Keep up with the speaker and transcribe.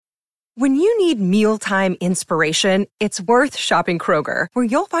When you need mealtime inspiration, it's worth shopping Kroger, where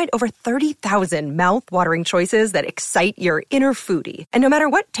you'll find over 30,000 mouth-watering choices that excite your inner foodie. And no matter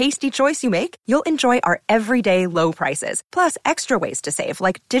what tasty choice you make, you'll enjoy our everyday low prices, plus extra ways to save,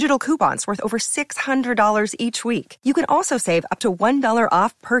 like digital coupons worth over $600 each week. You can also save up to $1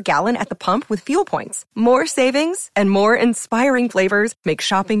 off per gallon at the pump with fuel points. More savings and more inspiring flavors make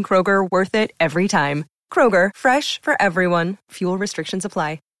shopping Kroger worth it every time. Kroger, fresh for everyone. Fuel restrictions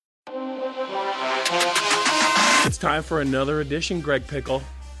apply. It's time for another edition, Greg Pickle,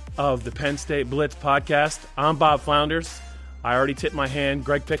 of the Penn State Blitz podcast. I'm Bob Flounders. I already tipped my hand.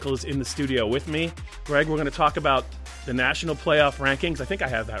 Greg Pickle is in the studio with me. Greg, we're going to talk about the national playoff rankings. I think I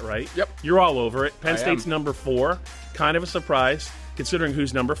have that right. Yep. You're all over it. Penn State's number 4. Kind of a surprise, considering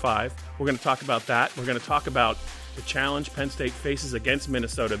who's number 5. We're going to talk about that. We're going to talk about the challenge Penn State faces against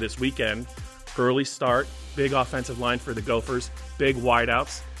Minnesota this weekend. Early start, big offensive line for the Gophers, big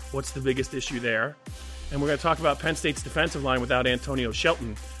wideouts. What's the biggest issue there? And we're going to talk about Penn State's defensive line without Antonio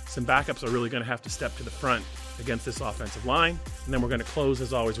Shelton. Some backups are really going to have to step to the front against this offensive line. And then we're going to close,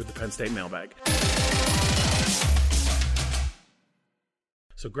 as always, with the Penn State mailbag.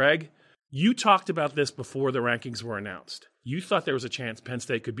 So, Greg, you talked about this before the rankings were announced. You thought there was a chance Penn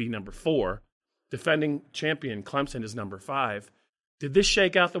State could be number 4. Defending champion Clemson is number 5. Did this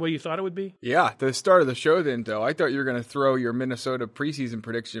shake out the way you thought it would be? Yeah, the start of the show then, though. I thought you were going to throw your Minnesota preseason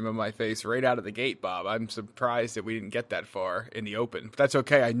prediction in my face right out of the gate, Bob. I'm surprised that we didn't get that far in the open. But that's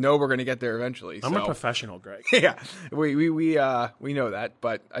okay. I know we're going to get there eventually. I'm a professional, Greg. Yeah, we know that,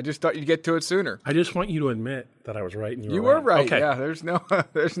 but I just thought you'd get to it sooner. I just want you to admit that I was right and you were right. Okay. Yeah, there's no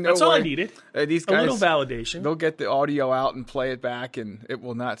That's way. all I needed. These guys, a little validation. They'll get the audio out and play it back, and it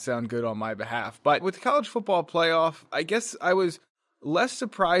will not sound good on my behalf. But with the college football playoff, I guess I was less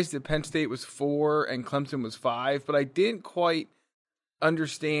surprised that Penn State was 4 and Clemson was 5, but I didn't quite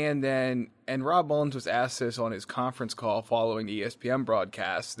understand then, and Rob Mullins was asked this on his conference call following the ESPN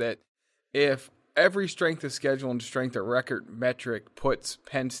broadcast, that if every strength of schedule and strength of record metric puts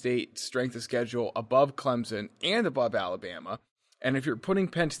Penn State's strength of schedule above Clemson and above Alabama, and if you're putting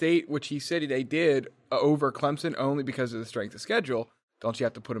Penn State, which he said they did, over Clemson only because of the strength of schedule, don't you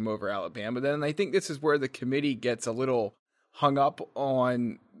have to put them over Alabama? Then I think this is where the committee gets a little hung up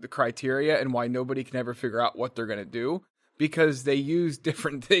on the criteria and why nobody can ever figure out what they're going to do, because they use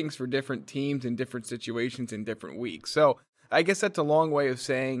different things for different teams in different situations in different weeks. So I guess that's a long way of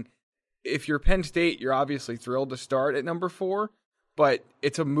saying if you're Penn State, you're obviously thrilled to start at number 4, but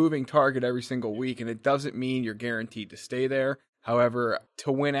it's a moving target every single week, and it doesn't mean you're guaranteed to stay there. However,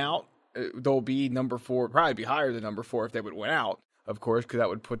 to win out, they'll be number 4, probably be higher than number 4 if they would win out, of course, because that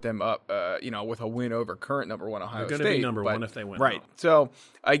would put them up, with a win over current number 1 Ohio State. They're going to be number 1 if they win. Right. Out. So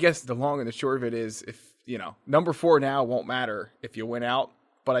I guess the long and the short of it is, if number 4 now won't matter if you win out,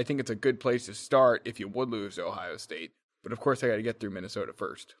 but I think it's a good place to start if you would lose to Ohio State. But of course, I got to get through Minnesota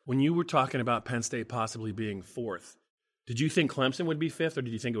first. When you were talking about Penn State possibly being 4th, did you think Clemson would be 5th, or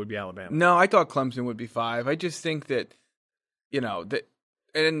did you think it would be Alabama? No, I thought Clemson would be 5. I just think that,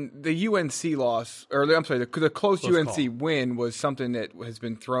 and the UNC loss, the close UNC call. win was something that has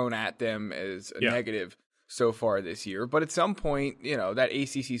been thrown at them as a negative so far this year. But at some point, that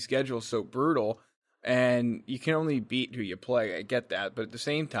ACC schedule is so brutal, and you can only beat who you play. I get that. But at the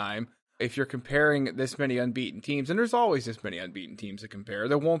same time, if you're comparing this many unbeaten teams, and there's always this many unbeaten teams to compare,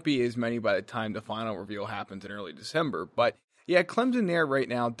 there won't be as many by the time the final reveal happens in early December. But yeah, Clemson there right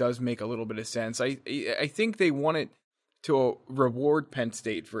now does make a little bit of sense. I think they wanted to reward Penn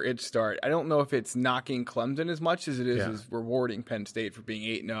State for its start. I don't know if it's knocking Clemson as much as it is rewarding Penn State for being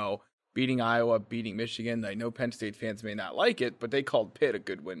 8-0, beating Iowa, beating Michigan. I know Penn State fans may not like it, but they called Pitt a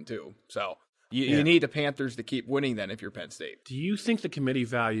good win too. So you need the Panthers to keep winning then if you're Penn State. Do you think the committee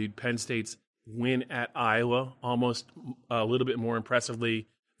valued Penn State's win at Iowa almost a little bit more impressively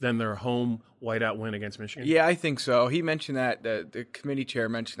than their home whiteout win against Michigan? Yeah, I think so. He mentioned that, the committee chair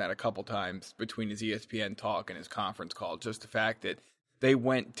mentioned that a couple times between his ESPN talk and his conference call, just the fact that they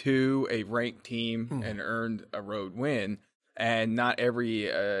went to a ranked team and earned a road win, and not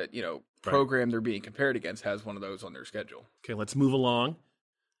every program they're being compared against has one of those on their schedule. Okay, let's move along.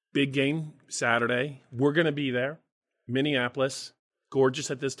 Big game Saturday. We're going to be there. Minneapolis,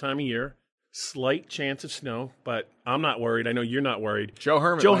 gorgeous at this time of year. Slight chance of snow, but I'm not worried. I know you're not worried. Joe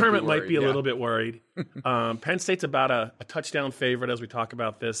Herman might be a little bit worried. Penn State's about a touchdown favorite as we talk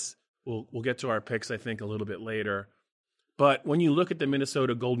about this. We'll get to our picks, I think, a little bit later. But when you look at the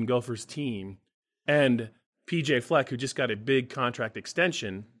Minnesota Golden Gophers team and P.J. Fleck, who just got a big contract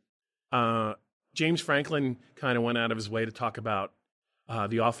extension, James Franklin kind of went out of his way to talk about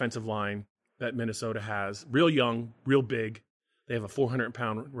the offensive line that Minnesota has. Real young, real big. They have a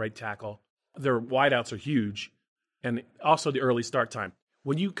 400-pound right tackle. Their wideouts are huge, and also the early start time.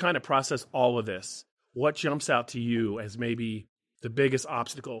 When you kind of process all of this, what jumps out to you as maybe the biggest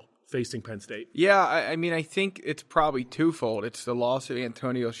obstacle facing Penn State? Yeah, I mean, I think it's probably twofold. It's the loss of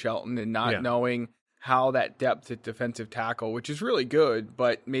Antonio Shelton and not knowing how that depth at defensive tackle, which is really good,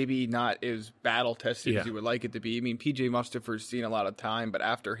 but maybe not as battle-tested as you would like it to be. I mean, P.J. Mustipher's seen a lot of time, but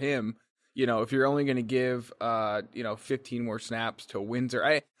after him, if you're only going to give, 15 more snaps to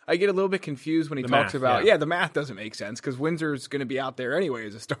Windsor, I get a little bit confused when he talks about, the math doesn't make sense because Windsor's going to be out there anyway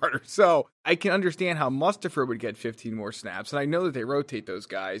as a starter. So I can understand how Mustipher would get 15 more snaps. And I know that they rotate those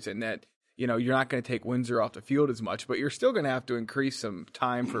guys and that, you're not going to take Windsor off the field as much, but you're still going to have to increase some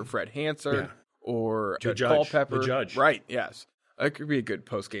time for Fred Hansard or Judge Culpepper. The judge. Right, yes. That could be a good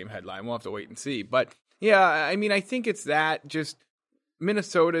post-game headline. We'll have to wait and see. But, yeah, I mean, I think it's that just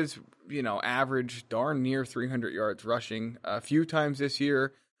Minnesota's, average darn near 300 yards rushing a few times this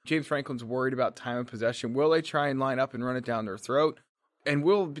year. James Franklin's worried about time of possession. Will they try and line up and run it down their throat? And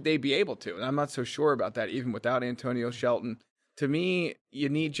will they be able to? And I'm not so sure about that, even without Antonio Shelton. To me, you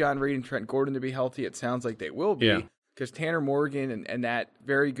need John Reed and Trent Gordon to be healthy. It sounds like they will be. Because Tanner Morgan and that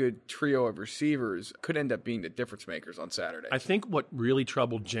very good trio of receivers could end up being the difference makers on Saturday. I think what really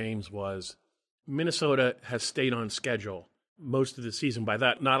troubled James was Minnesota has stayed on schedule most of the season. By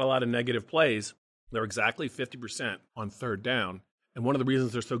that, not a lot of negative plays. They're exactly 50% on third down. And one of the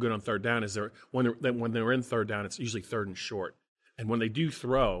reasons they're so good on third down is when they're in third down, it's usually third and short. And when they do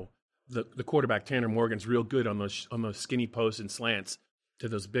throw, the quarterback, Tanner Morgan's real good on those skinny posts and slants to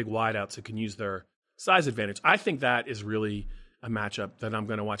those big wideouts who can use their size advantage. I think that is really a matchup that I'm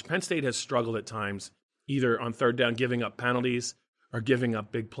going to watch. Penn State has struggled at times, either on third down giving up penalties or giving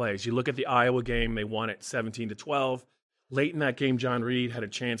up big plays. You look at the Iowa game, they won it 17-12. Late in that game, John Reed had a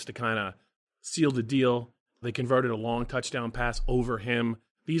chance to kind of seal the deal. They converted a long touchdown pass over him.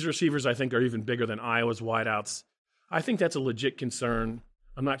 These receivers, I think, are even bigger than Iowa's wideouts. I think that's a legit concern.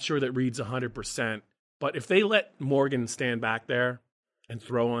 I'm not sure that Reed's 100%. But if they let Morgan stand back there and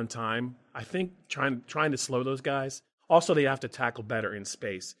throw on time, I think trying to slow those guys. Also, they have to tackle better in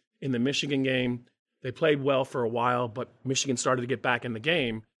space. In the Michigan game, they played well for a while, but Michigan started to get back in the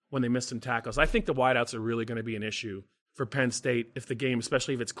game when they missed some tackles. I think the wideouts are really going to be an issue for Penn State if the game,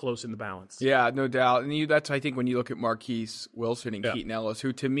 especially if it's close in the balance. Yeah, no doubt. And that's, I think, when you look at Marquise Wilson and Keaton Ellis,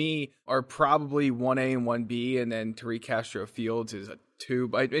 who to me are probably 1A and 1B, and then Tariq Castro Fields is a 2.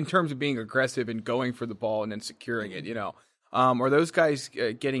 But in terms of being aggressive and going for the ball and then securing it, are those guys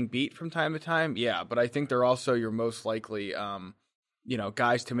getting beat from time to time? Yeah, but I think they're also your most likely,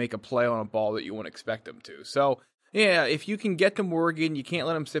 guys to make a play on a ball that you wouldn't expect them to. So, yeah, if you can get to Morgan, you can't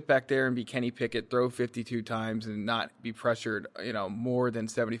let him sit back there and be Kenny Pickett, throw 52 times and not be pressured, more than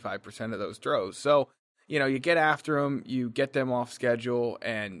 75% of those throws. So, you get after them, you get them off schedule,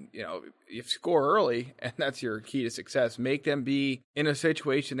 and, you score early, and that's your key to success. Make them be in a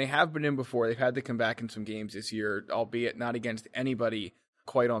situation they have been in before. They've had to come back in some games this year, albeit not against anybody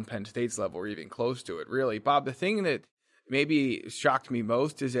quite on Penn State's level or even close to it, really. Bob, the thing that maybe shocked me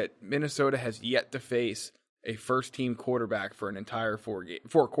most is that Minnesota has yet to face a first-team quarterback for an entire 4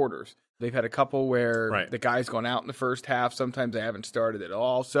 quarters. They've had a couple where the guy's gone out in the first half. Sometimes they haven't started at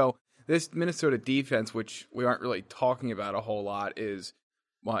all. So this Minnesota defense, which we aren't really talking about a whole lot, is,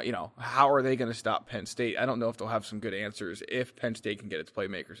 how are they going to stop Penn State? I don't know if they'll have some good answers if Penn State can get its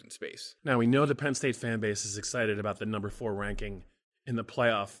playmakers in space. Now, we know the Penn State fan base is excited about the number 4 ranking in the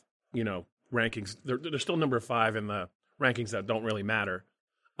playoff, rankings. They're still number 5 in the rankings that don't really matter.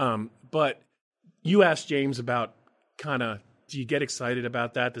 But you asked James about do you get excited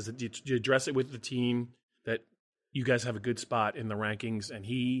about that? Do you address it with the team that you guys have a good spot in the rankings? And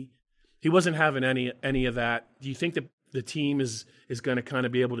he wasn't having any of that. Do you think that the team is going to kind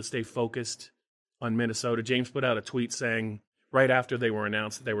of be able to stay focused on Minnesota? James put out a tweet saying right after they were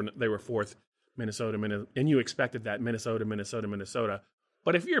announced that they were 4th, Minnesota, and you expected that Minnesota.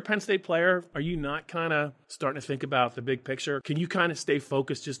 But if you're a Penn State player, are you not kind of starting to think about the big picture? Can you kind of stay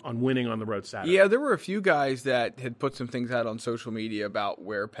focused just on winning on the road Saturday? Yeah, there were a few guys that had put some things out on social media about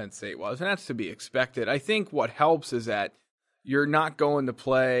where Penn State was, and that's to be expected. I think what helps is that you're not going to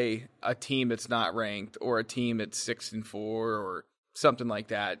play a team that's not ranked or a team that's 6-4 or something like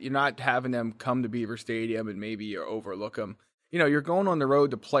that. You're not having them come to Beaver Stadium and maybe you overlook them. You're going on the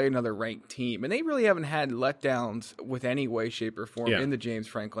road to play another ranked team. And they really haven't had letdowns with any way, shape, or form in the James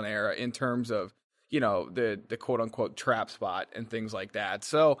Franklin era in terms of, the quote-unquote trap spot and things like that.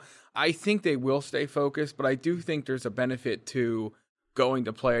 So I think they will stay focused, but I do think there's a benefit to going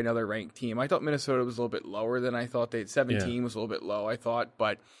to play another ranked team. I thought Minnesota was a little bit lower than I thought. 17 was a little bit low, I thought.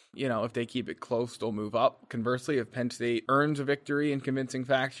 But, if they keep it close, they'll move up. Conversely, if Penn State earns a victory in convincing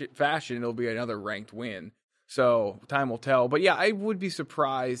fashion, it'll be another ranked win. So time will tell. But yeah, I would be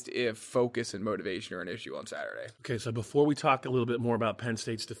surprised if focus and motivation are an issue on Saturday. Okay, so before we talk a little bit more about Penn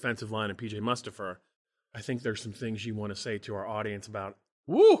State's defensive line and PJ Mustipher, I think there's some things you want to say to our audience about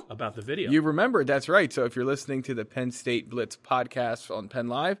the video. You remembered, that's right. So if you're listening to the Penn State Blitz podcast on Penn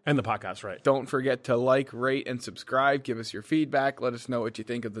Live. And the podcast, right. Don't forget to like, rate, and subscribe. Give us your feedback. Let us know what you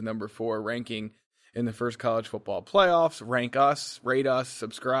think of the number 4 ranking in the first college football playoffs. Rank us, rate us,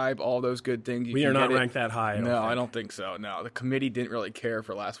 subscribe, all those good things. We are not ranked that high. I don't think so. No, the committee didn't really care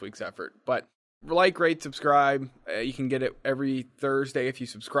for last week's effort. But like, rate, subscribe. You can get it every Thursday. If you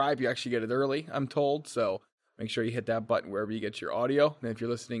subscribe, you actually get it early, I'm told. So make sure you hit that button wherever you get your audio. And if you're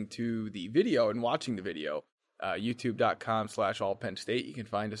listening to the video and watching the video, youtube.com/allpennstate, you can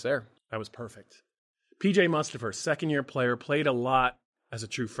find us there. That was perfect. PJ Mustipher, second-year player, played a lot as a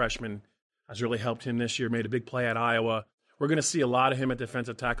true freshman. Has really helped him this year, made a big play at Iowa. We're going to see a lot of him at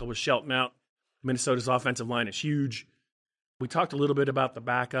defensive tackle with Shelton out. Minnesota's offensive line is huge. We talked a little bit about the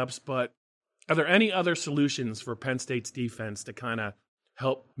backups, but are there any other solutions for Penn State's defense to kind of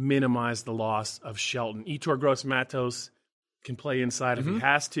help minimize the loss of Shelton? Yetur Gross-Matos can play inside if he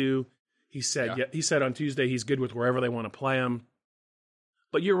has to. He said on Tuesday he's good with wherever they want to play him.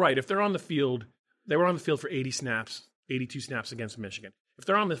 But you're right. If they're on the field, they were on the field for 82 snaps against Michigan. If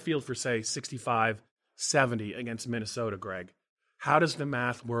they're on the field for, say, 65, 70 against Minnesota, Greg, how does the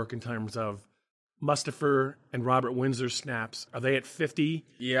math work in terms of Mustipher and Robert Windsor's snaps? Are they at 50?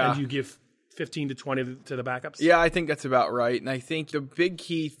 Yeah. And you give 15 to 20 to the backups? Yeah, I think that's about right. And I think the big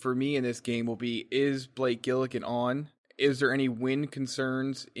key for me in this game will be, is Blake Gilligan on? Is there any wind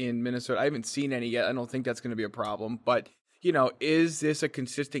concerns in Minnesota? I haven't seen any yet. I don't think that's going to be a problem. But, is this a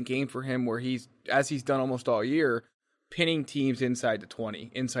consistent game for him where he's, as he's done almost all year, pinning teams inside the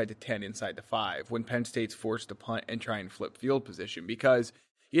 20, inside the 10, inside the 5, when Penn State's forced to punt and try and flip field position? Because,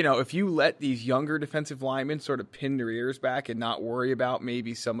 if you let these younger defensive linemen sort of pin their ears back and not worry about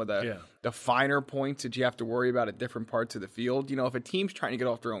maybe some of the finer points that you have to worry about at different parts of the field, if a team's trying to get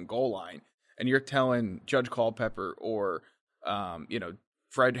off their own goal line and you're telling Judge Culpepper or,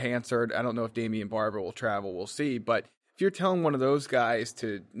 Fred Hansard, I don't know if Damian Barber will travel, we'll see, but if you're telling one of those guys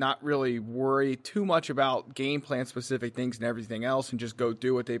to not really worry too much about game plan specific things and everything else and just go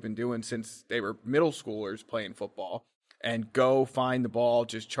do what they've been doing since they were middle schoolers playing football and go find the ball,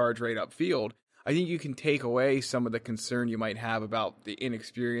 just charge right upfield, I think you can take away some of the concern you might have about the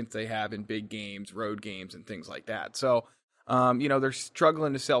inexperience they have in big games, road games, and things like that. So, they're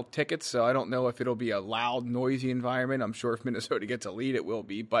struggling to sell tickets, so I don't know if it'll be a loud, noisy environment. I'm sure if Minnesota gets a lead, it will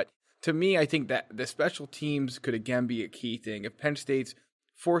be. But to me, I think that the special teams could again be a key thing. If Penn State's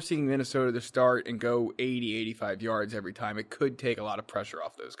forcing Minnesota to start and go 80, 85 yards every time, it could take a lot of pressure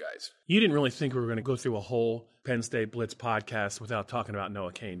off those guys. You didn't really think we were going to go through a whole Penn State Blitz podcast without talking about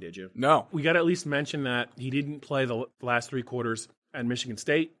Noah Cain, did you? No. We got to at least mention that he didn't play the last 3 quarters at Michigan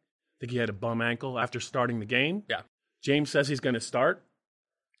State. I think he had a bum ankle after starting the game. Yeah. James says he's going to start.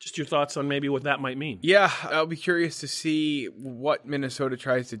 Just your thoughts on maybe what that might mean. Yeah, I'll be curious to see what Minnesota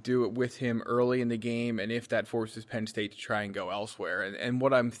tries to do with him early in the game and if that forces Penn State to try and go elsewhere. And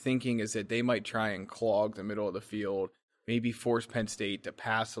what I'm thinking is that they might try and clog the middle of the field, maybe force Penn State to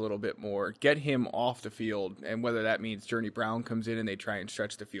pass a little bit more, get him off the field, and whether that means Journey Brown comes in and they try and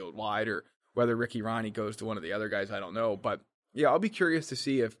stretch the field wide, or whether Ricky Ronnie goes to one of the other guys, I don't know. But yeah, I'll be curious to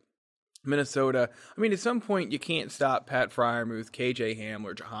see if Minnesota, at some point you can't stop Pat Freiermuth, KJ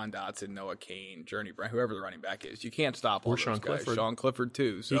Hamler, Jahan Dotson, Noah Cain, Journey Brown, whoever the running back is. You can't stop all or those Sean guys. Clifford. Sean Clifford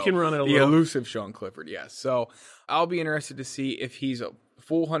too. So he can run it a the little. The elusive Sean Clifford, yes. So I'll be interested to see if he's a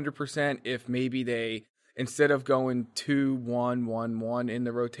full 100%, if maybe they, instead of going 2-1-1-1 in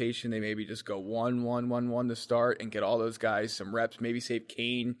the rotation, they maybe just go 1-1-1-1 to start and get all those guys some reps, maybe save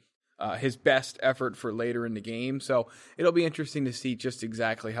Cain his best effort for later in the game. So it'll be interesting to see just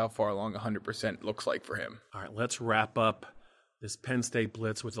exactly how far along 100% looks like for him. All right, let's wrap up this Penn State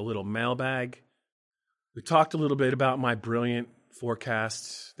Blitz with a little mailbag. We talked a little bit about my brilliant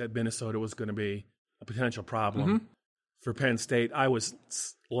forecasts that Minnesota was going to be a potential problem for Penn State. I was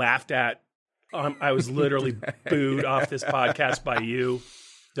laughed at. I was literally booed off this podcast by you.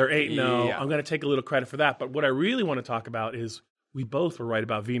 They're 8-0. Yeah. I'm going to take a little credit for that. But what I really want to talk about is we both were right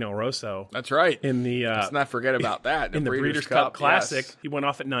about Vino Rosso. That's right. In the let's not forget about that. In the Breeders' Cup Classic, yes. He went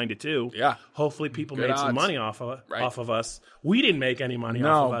off at 9-2. Yeah. Hopefully people Good made some odds. money off of us. We didn't make any money No,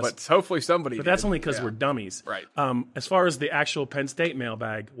 off of us. but hopefully somebody But did. that's only because we're dummies. Right. As far as the actual Penn State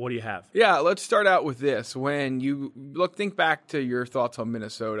mailbag, what do you have? Yeah, let's start out with this. When you think back to your thoughts on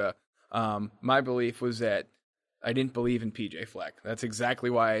Minnesota, my belief was that I didn't believe in PJ Fleck. That's exactly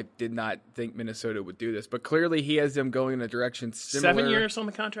why I did not think Minnesota would do this. But clearly he has them going in a direction similar. 7 years on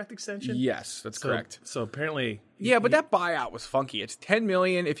the contract extension? Yes, that's correct. So apparently... Yeah, but that buyout was funky. It's $10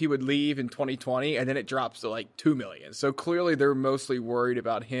 million if he would leave in 2020, and then it drops to like $2 million. So clearly they're mostly worried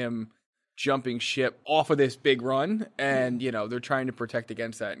about him jumping ship off of this big run, and they're trying to protect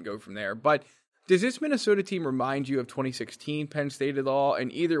against that and go from there. But does this Minnesota team remind you of 2016 Penn State at all?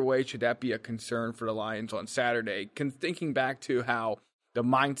 And either way, should that be a concern for the Lions on Saturday? Thinking back to how the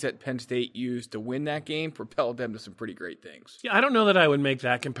mindset Penn State used to win that game propelled them to some pretty great things. Yeah, I don't know that I would make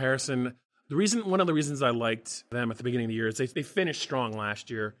that comparison. One of the reasons I liked them at the beginning of the year is they finished strong last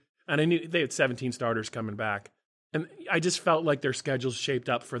year, and I knew they had 17 starters coming back. And I just felt like their schedules shaped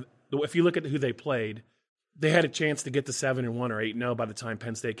up for, if you look at who they played, they had a chance to get to 7-1 or 8-0 by the time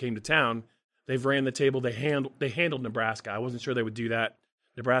Penn State came to town. They've ran the table. They handled Nebraska. I wasn't sure they would do that.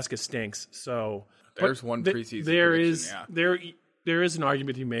 Nebraska stinks. So there's one preseason prediction. There is an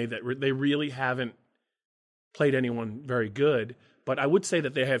argument to be made that they really haven't played anyone very good. But I would say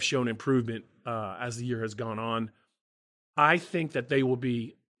that they have shown improvement as the year has gone on. I think that they will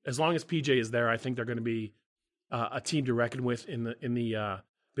be, as long as PJ is there, I think they're going to be a team to reckon with in the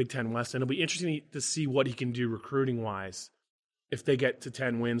Big Ten West. And it'll be interesting to see what he can do recruiting wise. If they get to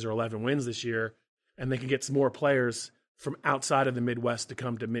 10 wins or 11 wins this year, and they can get some more players from outside of the Midwest to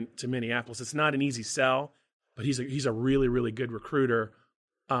come to Minneapolis. It's not an easy sell, but he's a really, really good recruiter.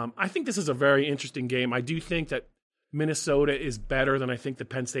 I think this is a very interesting game. I do think that Minnesota is better than I think the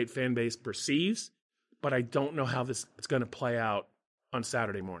Penn State fan base perceives, but I don't know how this is going to play out on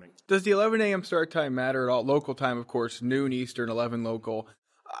Saturday morning. Does the 11 a.m. start time matter at all? Local time, of course, noon Eastern, 11 local.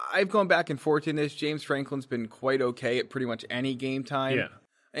 I've gone back and forth in this. James Franklin's been quite okay at pretty much any game time. Yeah.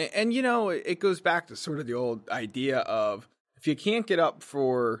 And it goes back to sort of the old idea of if you can't get up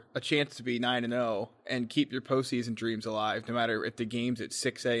for a chance to be 9-0 and keep your postseason dreams alive, no matter if the game's at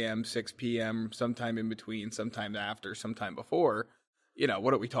 6 a.m., 6 p.m., sometime in between, sometime after, sometime before,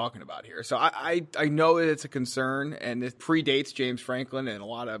 what are we talking about here? So I know that it's a concern, and it predates James Franklin and a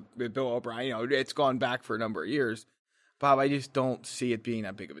lot of Bill O'Brien. It's gone back for a number of years. Bob, I just don't see it being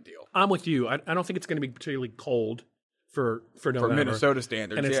that big of a deal. I'm with you. I don't think it's going to be particularly cold for November. For Minnesota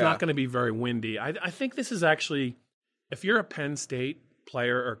standards, and it's not going to be very windy. I think this is actually, if you're a Penn State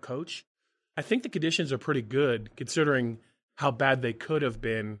player or coach, I think the conditions are pretty good considering how bad they could have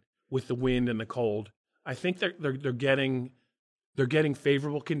been with the wind and the cold. I think they're getting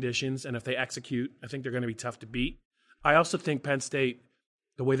favorable conditions, and if they execute, I think they're going to be tough to beat. I also think Penn State,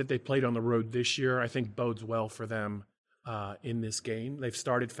 the way that they played on the road this year, I think bodes well for them. In this game. They've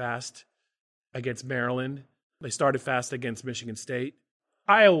started fast against Maryland. They started fast against Michigan State.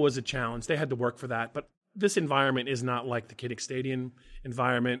 Iowa was a challenge. They had to work for that. But this environment is not like the Kinnick Stadium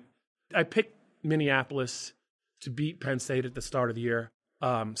environment. I picked Minneapolis to beat Penn State at the start of the year.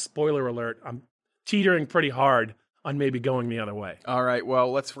 Spoiler alert, I'm teetering pretty hard on maybe going the other way. All right,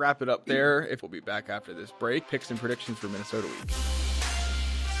 well, let's wrap it up there. We'll be back after this break. Picks and predictions for Minnesota Week.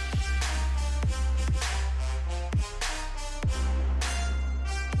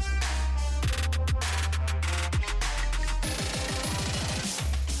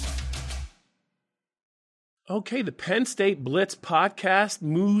 Okay, the Penn State Blitz podcast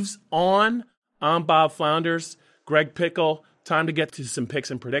moves on. I'm Bob Flounders, Greg Pickle. Time to get to some picks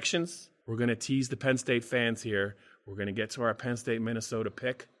and predictions. We're going to tease the Penn State fans here. We're going to get to our Penn State Minnesota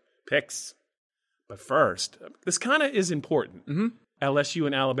picks. But first, this kind of is important. Mm-hmm. LSU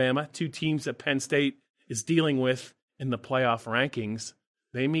and Alabama, two teams that Penn State is dealing with in the playoff rankings.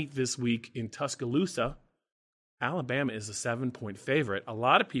 They meet this week in Tuscaloosa. Alabama is a 7-point favorite. A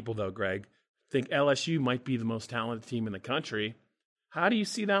lot of people, though, Greg, think LSU might be the most talented team in the country. How do you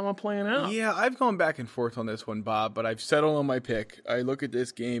see that one playing out? Yeah, I've gone back and forth on this one, Bob, but I've settled on my pick. I look at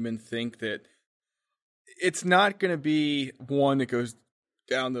this game and think that it's not going to be one that goes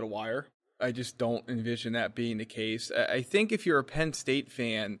down to the wire. I just don't envision that being the case. I think if you're a Penn State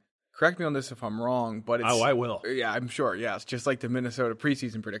fan, correct me on this if I'm wrong, but it's... Oh, I will. Yeah, I'm sure, yes. Just like the Minnesota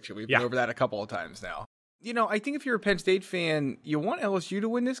preseason prediction. We've been over that a couple of times now. I think if you're a Penn State fan, you want LSU to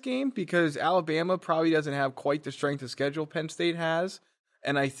win this game because Alabama probably doesn't have quite the strength of schedule Penn State has.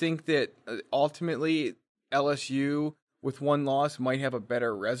 And I think that ultimately LSU, with one loss, might have a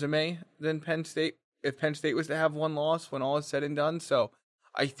better resume than Penn State. if Penn State was to have one loss when all is said and done. So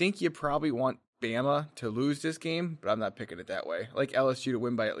I think you probably want Bama to lose this game, but I'm not picking it that way. I like LSU to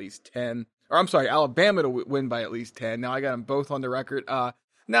win by at least 10. Or I'm sorry, Alabama to win by at least 10. Now I got them both on the record.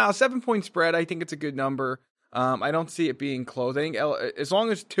 Now, 7-point spread, I think it's a good number. I don't see it being close. I think as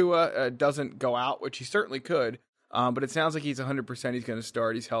long as Tua doesn't go out, which he certainly could, but it sounds like he's 100%. He's going to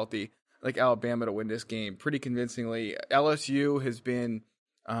start. He's healthy. I like Alabama to win this game pretty convincingly. LSU has been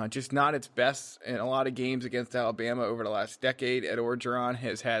just not its best in a lot of games against Alabama over the last decade. Ed Orgeron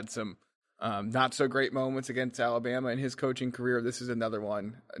has had some not so great moments against Alabama in his coaching career. This is another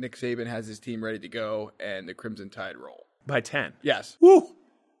one. Nick Saban has his team ready to go, and the Crimson Tide roll. By 10. Yes. Woo!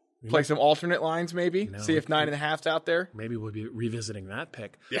 Play some alternate lines, maybe. No, see if 9.5's out there. Maybe we'll be revisiting that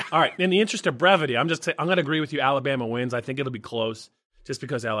pick. Yeah. All right. In the interest of brevity, I'm going to agree with you. Alabama wins. I think it'll be close, just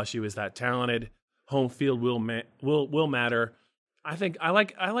because LSU is that talented. Home field will matter. I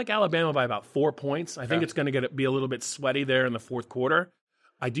like Alabama by about 4 points. I think it's going to be a little bit sweaty there in the fourth quarter.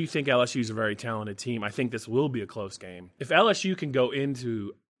 I do think LSU is a very talented team. I think this will be a close game. If LSU can go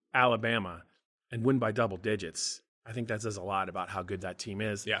into Alabama and win by double digits, I think that says a lot about how good that team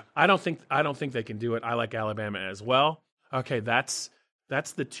is. Yeah. I don't think they can do it. I like Alabama as well. Okay, that's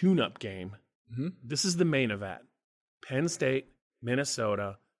the tune-up game. Mm-hmm. This is the main event. Penn State,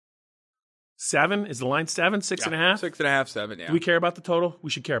 Minnesota. 7? Is the line 7? 6.5? 6.5, 7, yeah. Do we care about the total? We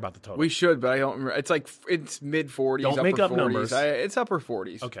should care about the total. We should, but I don't remember. It's mid-40s, Don't make up 40s. numbers. It's upper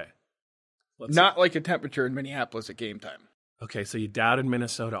 40s. Okay. Not like the temperature in Minneapolis at game time. Okay, so you doubted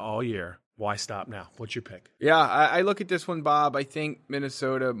Minnesota all year. Why stop now? What's your pick? Yeah, I look at this one, Bob. I think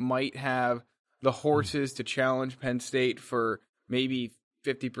Minnesota might have the horses to challenge Penn State for maybe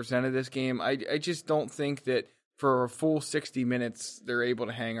 50% of this game. I just don't think that for a full 60 minutes they're able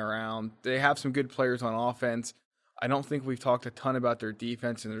to hang around. They have some good players on offense. I don't think we've talked a ton about their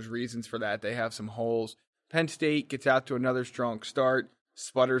defense, and there's reasons for that. They have some holes. Penn State gets out to another strong start,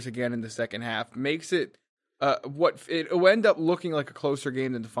 sputters again in the second half, makes it it will end up looking like a closer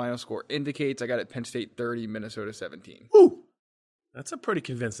game than the final score indicates. I got it Penn State 30, Minnesota 17. Woo! That's a pretty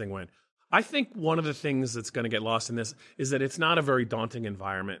convincing win. I think one of the things that's going to get lost in this is that it's not a very daunting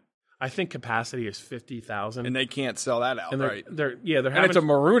environment. I think capacity is 50,000. And they can't sell that out, right? They're having, and it's a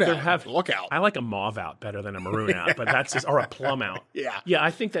maroon out. Look out. I like a mauve out better than a maroon out, but that's just, or a plum out. Yeah. Yeah, I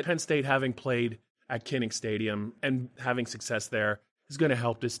think that Penn State, having played at Kinnick Stadium and having success there, is going to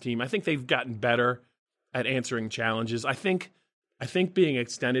help this team. I think they've gotten better at answering challenges. I think being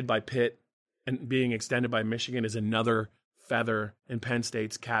extended by Pitt and being extended by Michigan is another feather in Penn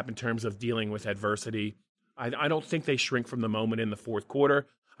State's cap in terms of dealing with adversity. I don't think they shrink from the moment in the fourth quarter.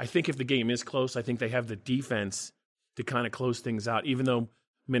 I think if the game is close, I think they have the defense to kind of close things out, even though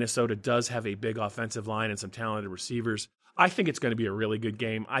Minnesota does have a big offensive line and some talented receivers. I think it's going to be a really good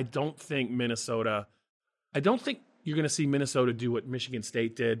game. I don't think you're going to see Minnesota do what Michigan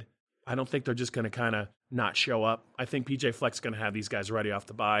State did. I don't think they're just going to kind of not show up. I think PJ Fleck's going to have these guys ready off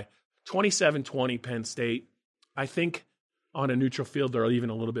the bye. 27-20 Penn State. I think on a neutral field they're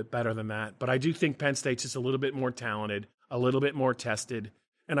even a little bit better than that. But I do think Penn State's just a little bit more talented, a little bit more tested.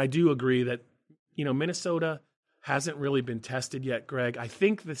 And I do agree that, Minnesota hasn't really been tested yet, Greg. I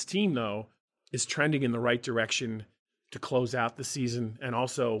think this team, though, is trending in the right direction to close out the season. And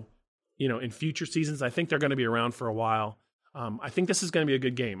also, in future seasons, I think they're going to be around for a while. I think this is going to be a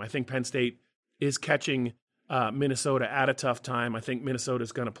good game. I think Penn State is catching Minnesota at a tough time. I think Minnesota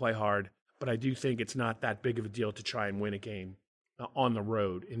is going to play hard, but I do think it's not that big of a deal to try and win a game on the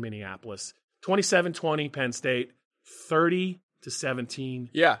road in Minneapolis. 27-20 Penn State, 30-17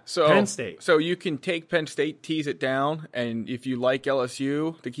 Penn State. So you can take Penn State, tease it down, and if you like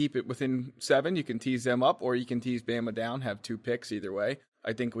LSU to keep it within 7, you can tease them up, or you can tease Bama down, have 2 picks either way.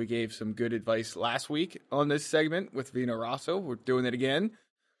 I think we gave some good advice last week on this segment with Vino Rosso. We're doing it again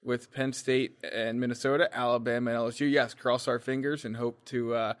with Penn State and Minnesota, Alabama and LSU. Yes, cross our fingers and hope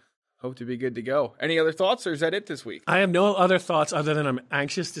to be good to go. Any other thoughts, or is that it this week? I have no other thoughts other than I'm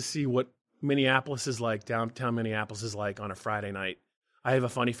anxious to see what Minneapolis is like, downtown Minneapolis is like on a Friday night. I have a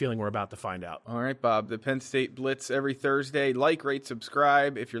funny feeling we're about to find out. All right, Bob. The Penn State Blitz every Thursday. Like, rate,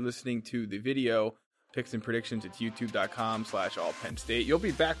 subscribe. If you're listening to the video, picks and predictions at youtube.com/allpennstate. You'll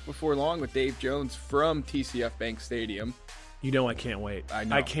be back before long with Dave Jones from TCF Bank Stadium. I can't wait. I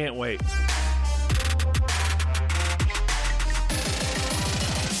know. I can't wait.